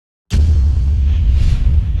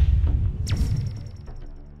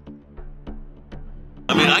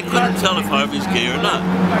I couldn't tell if Harvey's gay or not.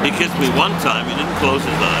 He kissed me one time, he didn't close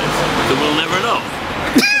his eyes, so we'll never know.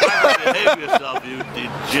 Behave yourself, you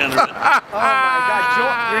degenerate. Oh my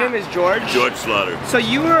God, your name is George? George Schlatter. So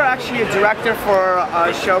you were actually a director for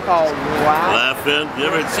a show called Laughing? You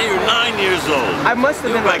ever see? You're 9 years old. I must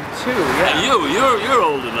have been like 2. Yeah. You're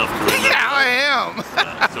old enough to remember. Yeah, I am.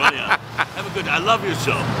 So anyhow, have a good. I love your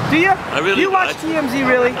show. Do you? I really do. You watch TMZ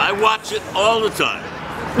really? I watch it all the time.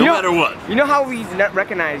 No matter what. You know how we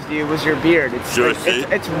recognized you was your beard. It's sure, like,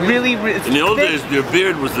 it's really it's in the old thick. days, your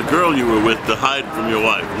beard was the girl you were with to hide from your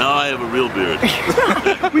wife. Now I have a real beard.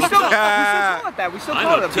 we still call it that. We still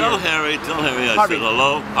call it a tell beard. Harry I Harvey. said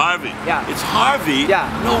hello. Harvey. Yeah. It's Harvey. Yeah.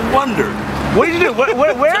 No wonder. What did you do? Where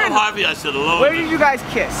tell Harvey I said hello. Where did you guys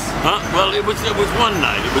kiss? Huh? Well, it was one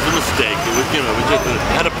night. It was a mistake. It was, we just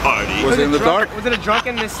had a party. Was it in the dark? Was it a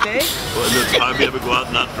drunken mistake? Well, does Harvey ever go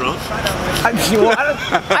out not drunk? You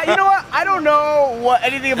know what? I don't know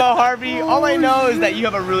anything about Harvey. All I know is that you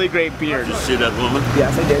have a really great beard. Did you see that woman?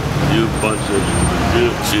 Yes, I did. You bunch of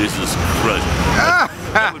Jesus Christ.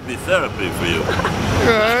 That would be therapy for you.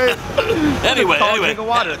 Anyway,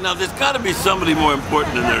 now there's got to be somebody more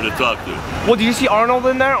important in there to talk to. Well, do you see Arnold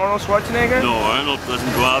in there? Arnold Schwarzenegger? No, Arnold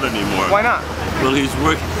doesn't go out anymore. Why not? Well, he's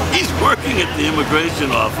working at the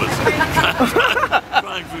immigration office,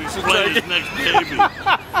 trying to explain his next baby.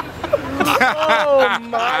 Oh my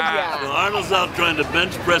God! Well, Arnold's out trying to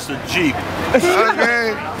bench press a Jeep.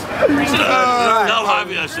 Okay. Tell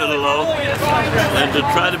Harvey I said hello, and to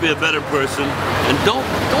try to be a better person. And don't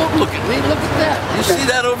look at me. Look at that. You see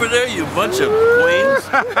that over there, you bunch of queens?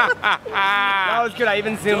 That was good. I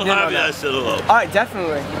even zoomed in Tell on Harvey that. I said hello. All right,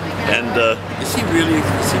 definitely. And is he really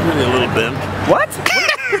a little bent? What?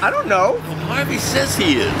 I don't know. Harvey says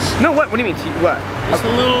he is. No, what? What do you mean? What? He's a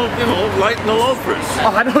little, light in the loafers.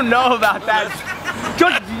 Oh, I don't know about that.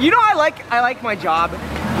 George, you know I like my job.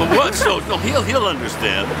 Well, what? So no, he'll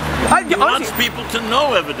understand. He wants people to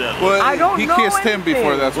know, evidently. Well, I don't he know kissed him anything.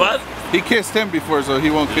 before. That's What? He kissed him before, so he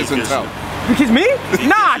won't kiss himself. Because me?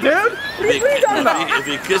 Nah, dude. What are you talking about? If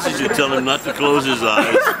he kisses you, tell him not to close his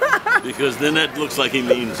eyes, because then that looks like he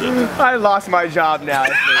means it. I lost my job now.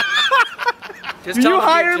 Just Do tell you him to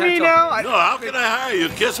be hire me gentle. now? No, how can I hire you?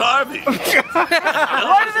 Kiss Harvey.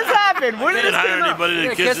 Why did this happen? Where You did didn't this hire come up? anybody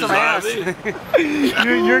that Kiss kisses my ass.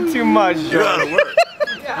 Harvey. You're too much, You're out George. of work.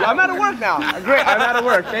 Yeah, I'm out of work now. Great, I'm out of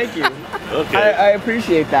work. Thank you. Okay. I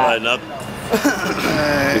appreciate All that. right, now,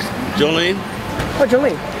 Jolene, Oh,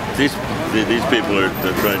 Jolene. these people are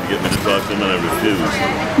trying to get me to talk to them, and I refuse.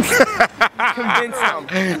 Convince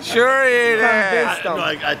them. Sure it is. Convince them.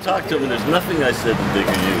 I talked to them, and there's nothing I said that they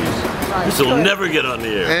can use. This will never get on the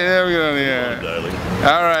air. Hey, there we go. Yeah. Darling.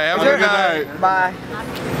 All right. Have a good night. Bye.